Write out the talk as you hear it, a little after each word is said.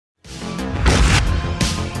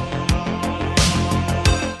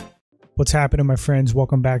What's happening, my friends?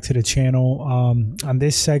 Welcome back to the channel. On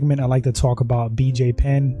this segment, I like to talk about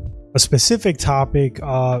Penn, a specific topic,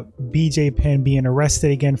 Penn being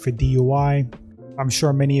arrested again for DUI. I'm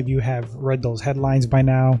sure many of you have read those headlines by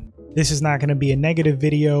now. This is not going to be a negative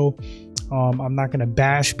video. I'm not going to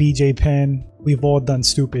bash Penn. We've all done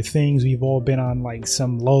stupid things. We've all been on like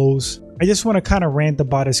some lows. I just want to kind of rant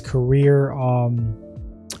about his career,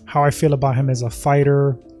 how I feel about him as a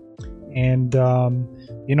fighter, and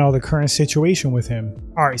you know, the current situation with him.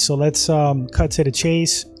 All right, so let's cut to the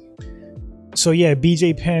chase. So yeah,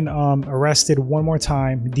 Penn arrested one more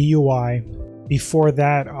time, DUI. Before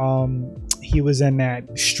that, he was in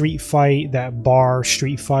that street fight, that bar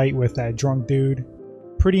street fight with that drunk dude.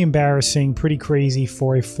 Pretty embarrassing, pretty crazy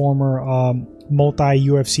for a former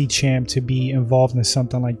multi-UFC champ to be involved in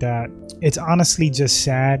something like that. It's honestly just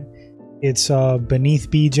sad. It's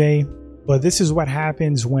beneath BJ, but this is what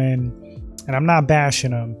happens when, and I'm not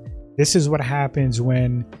bashing him, this is what happens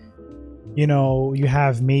when, you know, you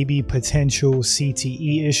have maybe potential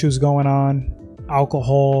CTE issues going on,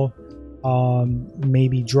 alcohol,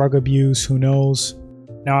 maybe drug abuse, who knows.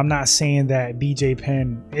 Now, I'm not saying that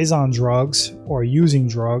Penn is on drugs or using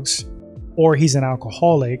drugs or he's an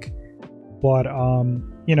alcoholic, but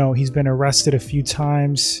you know, he's been arrested a few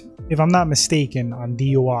times, if I'm not mistaken, on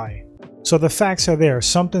DUI. So the facts are there.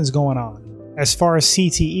 Something's going on. As far as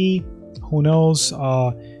CTE, who knows?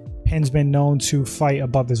 Penn's been known to fight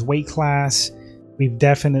above his weight class. We've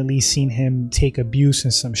definitely seen him take abuse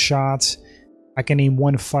and some shots. I can name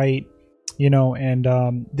one fight, you know, and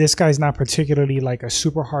this guy's not particularly like a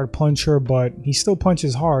super hard puncher, but he still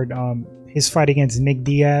punches hard. His fight against Nick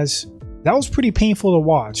Diaz, that was pretty painful to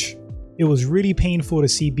watch. It was really painful to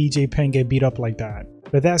see Penn get beat up like that.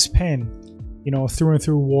 But that's Penn, you know, through and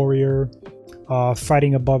through warrior,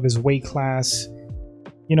 fighting above his weight class,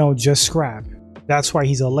 you know, just scrap. That's why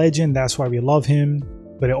he's a legend. That's why we love him.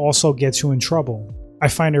 But it also gets you in trouble. I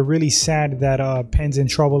find it really sad that Penn's in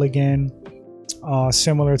trouble again,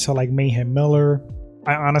 similar to like Mayhem Miller.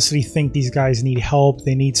 I honestly think these guys need help.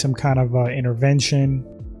 They need some kind of intervention.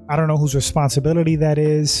 I don't know whose responsibility that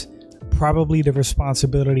is. Probably the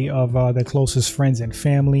responsibility of their closest friends and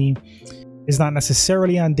family. It's not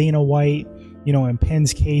necessarily on Dana White, you know, in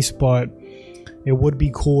Penn's case, but it would be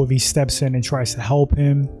cool if he steps in and tries to help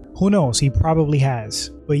him. Who knows? He probably has.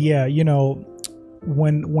 But yeah, you know,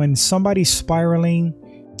 when somebody's spiraling,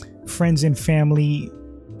 friends and family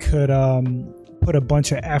could put a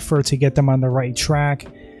bunch of effort to get them on the right track,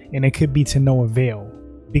 and it could be to no avail,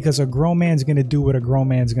 because a grown man's gonna do what a grown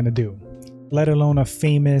man's gonna do, let alone a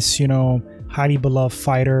famous, you know, highly beloved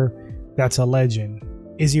fighter that's a legend.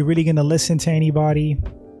 Is he really gonna listen to anybody?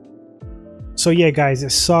 So yeah, guys,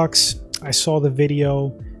 it sucks. I saw the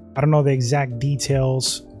video. I don't know the exact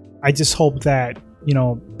details. I just hope that, you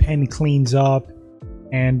know, Penn cleans up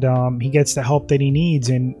and he gets the help that he needs,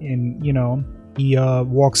 and you know, he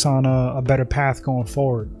walks on a better path going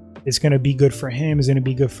forward. It's going to be good for him. It's going to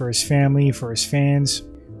be good for his family, for his fans.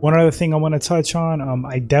 One other thing I want to touch on,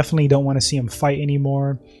 I definitely don't want to see him fight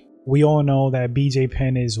anymore. We all know that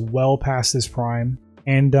Penn is well past his prime,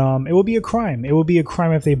 and it will be a crime. It will be a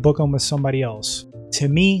crime if they book him with somebody else. To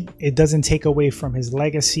me, it doesn't take away from his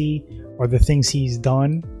legacy or the things he's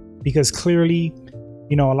done, because clearly,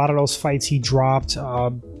 you know, a lot of those fights he dropped,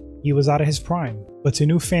 he was out of his prime. But to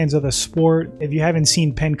new fans of the sport, if you haven't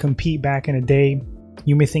seen Penn compete back in the day,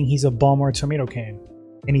 you may think he's a bum or a tomato can.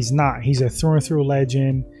 And he's not. He's a through and through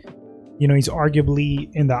legend. You know, he's arguably,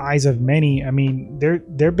 in the eyes of many, I mean,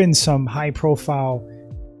 there've been some high profile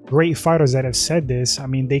great fighters that have said this. I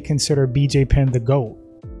mean, they consider Penn the GOAT.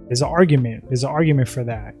 There's an argument for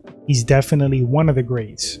that. He's definitely one of the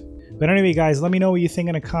greats. But anyway, guys, let me know what you think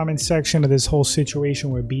in the comment section of this whole situation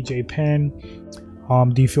with Penn.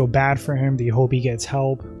 Do you feel bad for him? Do you hope he gets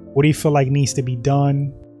help? What do you feel like needs to be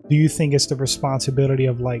done? Do you think it's the responsibility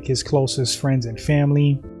of like his closest friends and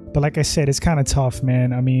family? But like I said, it's kind of tough,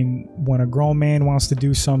 man. I mean, when a grown man wants to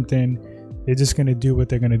do something, they're just going to do what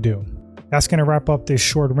they're going to do. That's going to wrap up this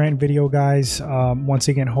short rant video, guys. Once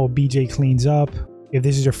again, hope BJ cleans up. If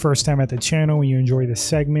this is your first time at the channel and you enjoy this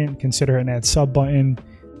segment, consider hitting that sub button.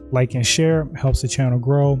 Like and share, helps the channel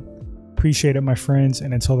grow. Appreciate it, my friends,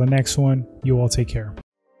 and until the next one, you all take care.